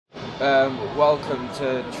Welcome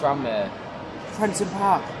to Tranmere. Prenton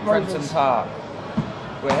Park. Prenton Park.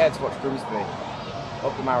 We're here to watch Grimsby.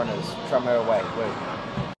 Up the Mariners. Tranmere away. Woo.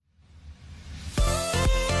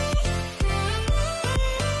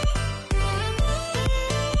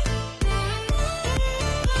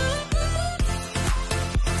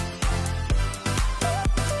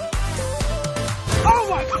 Oh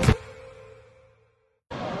my God!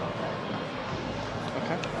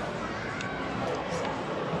 Okay.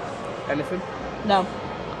 Anything? No.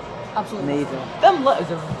 Absolutely. Neither. Them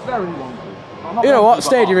letters are very long. You know what?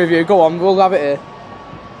 Stadium review. Go on. We'll have it here.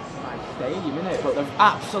 Nice stadium, innit? But they've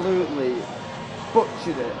absolutely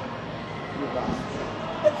butchered it with that.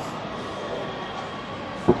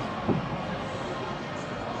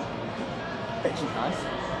 Pitch is nice.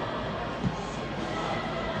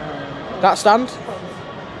 That stand?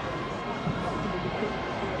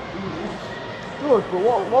 Good, but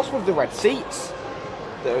what's with the red seats?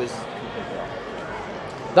 There's...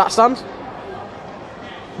 That stand?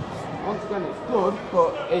 Once again, it's good,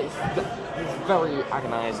 but it's very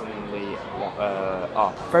agonisingly...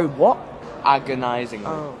 Very what? Agonisingly.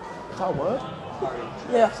 Oh. Is that a word?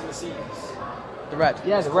 Yeah. The red?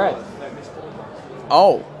 Yeah, the red.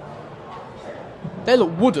 Oh. They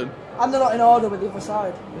look wooden. And they're not in order with the other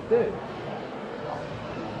side. They do.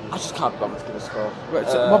 I just can't bother to give a score. Right,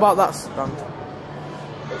 so what about that stand?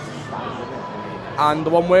 And the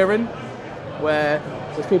one we're in, where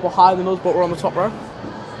there's people higher than us, but we're on the top row.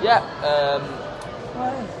 Yeah.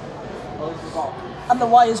 And the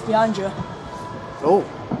wires behind you. Oh.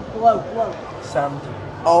 Below. Sand.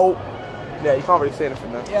 Oh. Yeah, you can't really see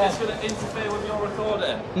anything there. Yeah. It's going to interfere with your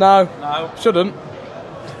recording? No. No. Shouldn't.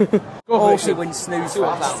 Also wins snooze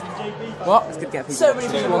fest. What? It's going to get people. So many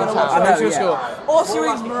people want to watch I know, that. who's your score? Also,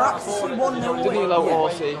 he's miraculously 1-0 Danilo win.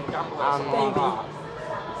 Orsi and Baby.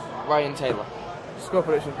 Ryan Taylor. Score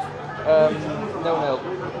predictions. 0-0. I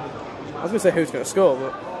was going to say who's going to score,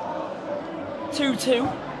 but... 2-2.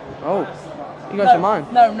 Oh. You got your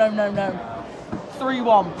mind. No.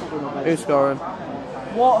 3-1. Who's scoring?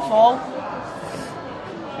 Waterfall.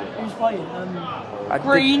 Who's playing?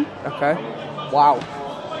 Green. Okay. Wow.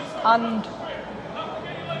 And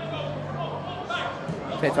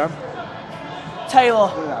Take time. Taylor.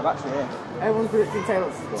 Everyone's predicting Taylor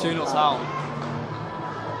to score. 2-0 Town.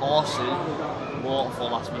 Orsi. Waterfall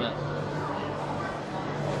last minute.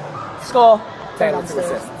 Score. Taylor to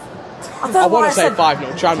assist. I I want to say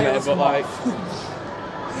 5-0 Tranmere, but like...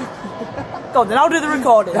 Go on, then I'll do the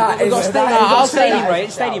recording. I'll say...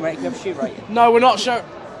 Stadium rate. You have shoot rate. No, we're not showing...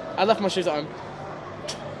 I left my shoes at home.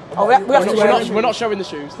 Oh, we have to We're not showing the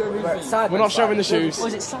shoes. We're not showing the shoes.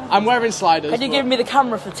 Was it sliders? I'm wearing sliders. Can you give me the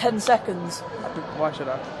camera for 10 seconds? Why should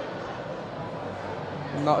I?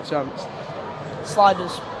 Not a chance.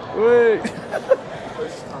 Sliders. Wait.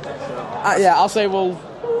 Yeah, I'll say we'll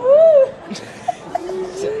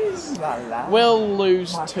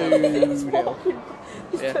lose 2-0.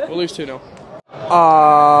 Yeah, we'll lose 2-0.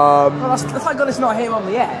 Well, thank God it's not him on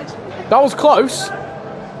the edge. That was close.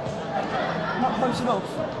 Not close enough.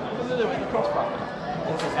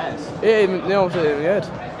 It hit the head.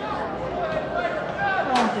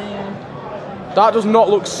 Oh dear. That does not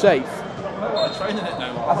look safe. Training it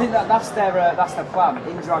no more. I think that's their plan.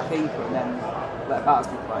 Injure our keeper and then let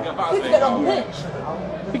Battersby play. Who's getting on the pitch?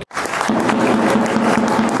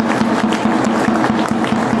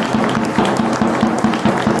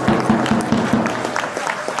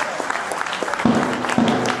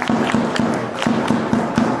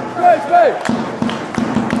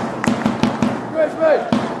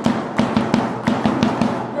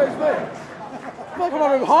 Come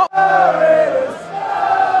on, I'm hot.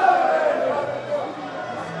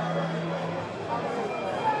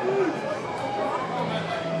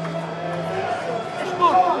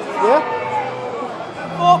 Yeah?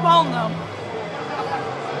 £4 now.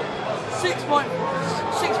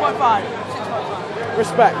 6.5.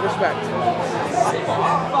 Respect.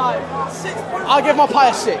 5. 6.5. I'll give my pie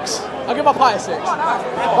a 6. My pie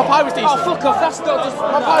was decent. Oh, fuck off, that's not just...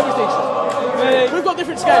 My pie was decent. We've got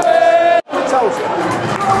different scales.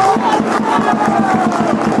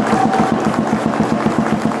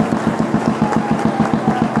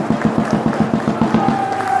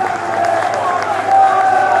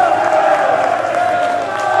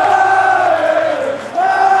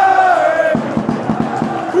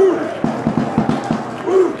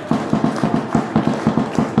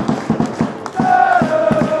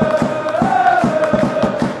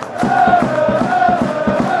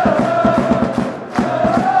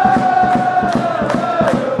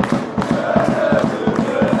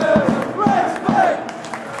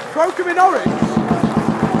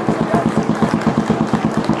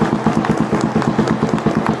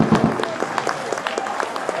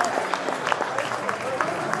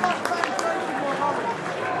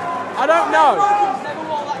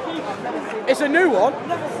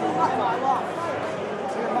 on.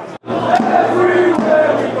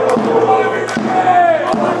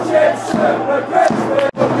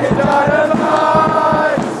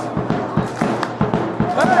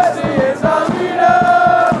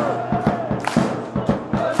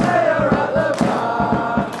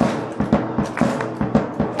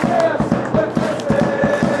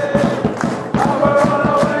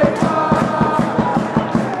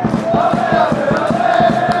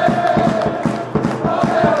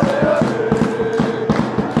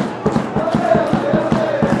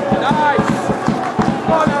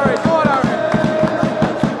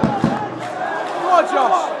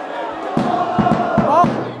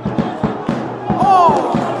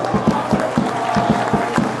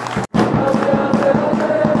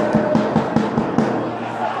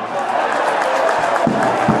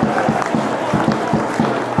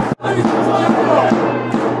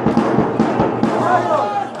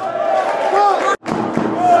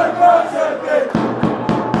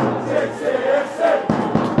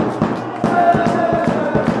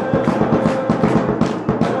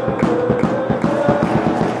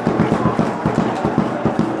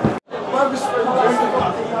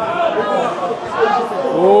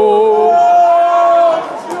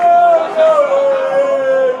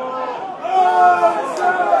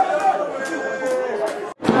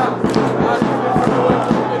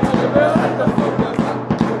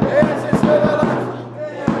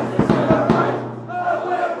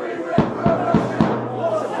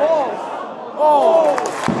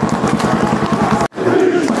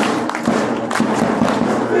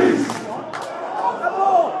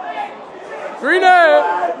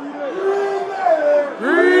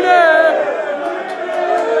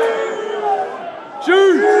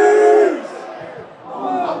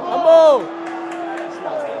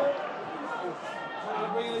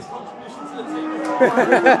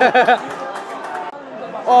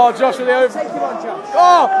 Oh, Josh with the over. Take you on, Josh.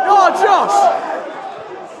 Oh, Josh!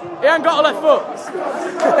 He ain't got a left foot.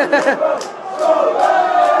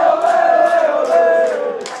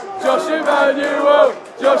 Josh Emmanuel,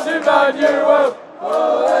 Josh Emmanuel.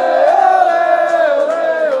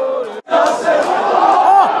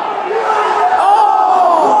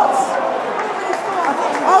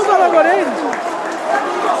 How's that not got in?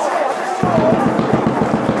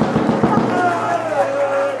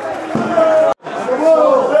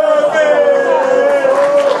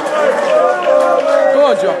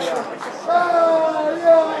 Josh.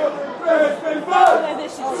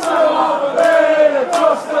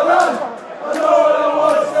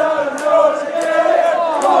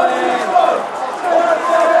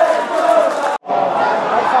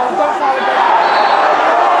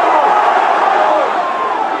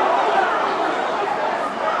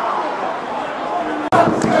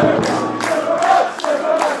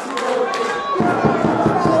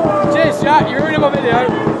 Cheers, Jack. You're ruining my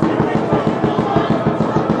video.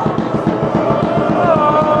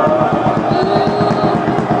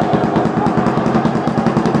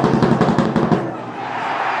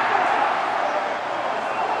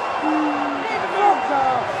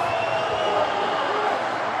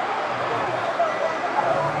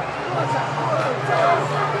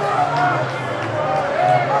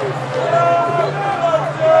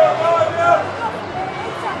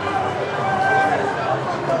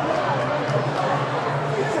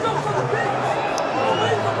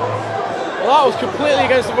 Well, that was completely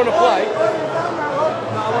against the run of play.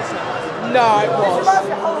 No, it was.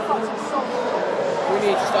 We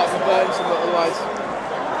need to start converting some, otherwise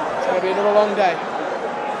it's going to be another long day.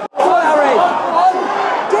 Come on, Harry!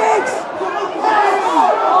 Diggs!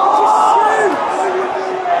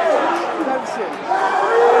 Don't shoot.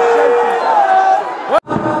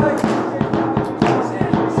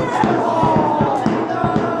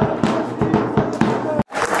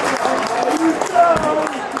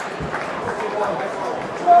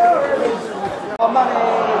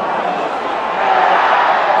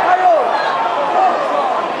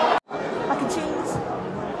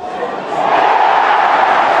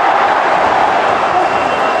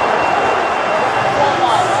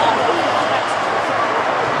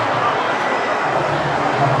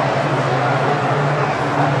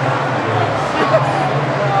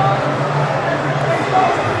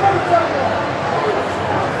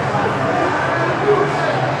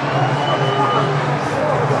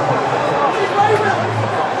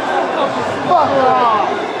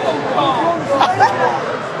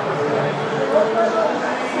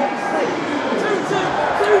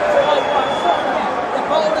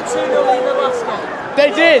 They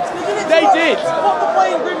did! They did! What the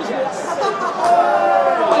play in Grimsby?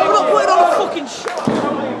 I'm not putting on a fucking shot!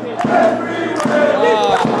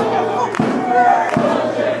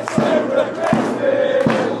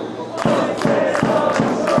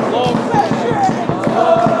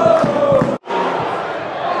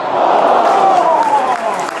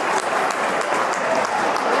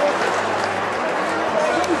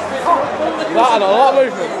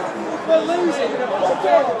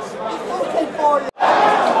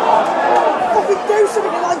 Fucking do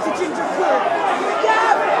something like the ginger kid.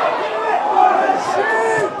 Yeah!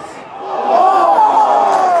 Shoot!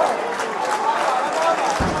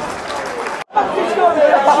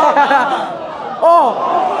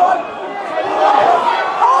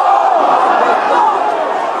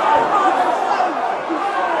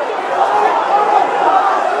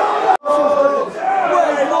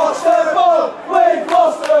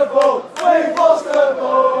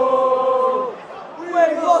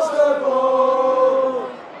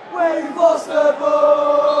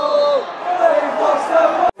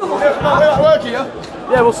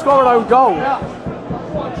 Yeah, we'll score our own goal.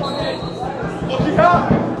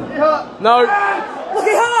 No. Look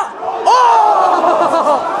at her! Oh!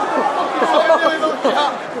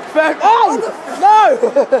 Oh! No!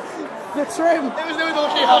 The trim. It was doing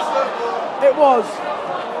lucky hat. It was.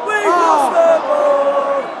 We lost the ball!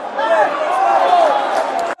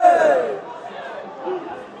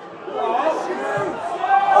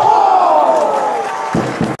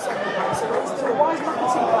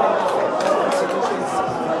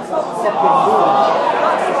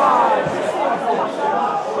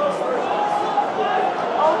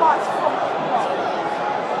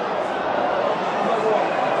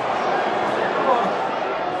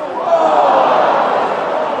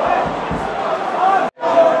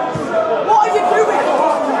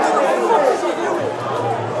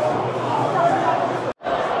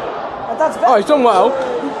 Oh, he's done well.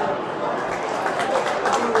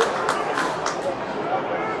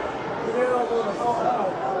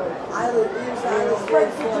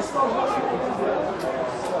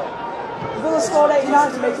 Villa scored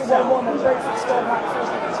 89 to make it 1-1 and Brentford scored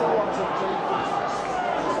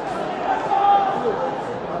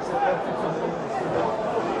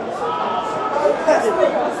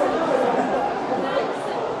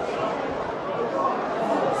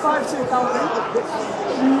 5-2 county.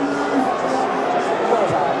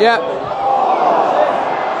 Yeah.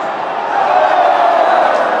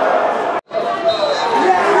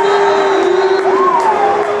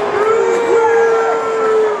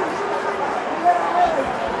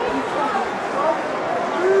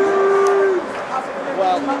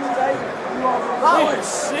 That was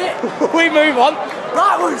shit. We move on.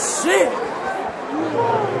 That was shit.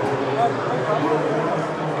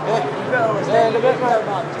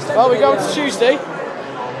 Well, we're going to Tuesday.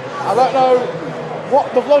 I don't know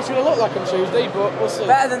what the vlog's going to look like on Tuesday, but we'll see.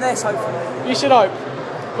 Better than this, hopefully. You should hope.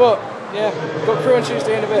 But, yeah, we've got crew on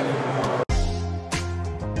Tuesday in a bit.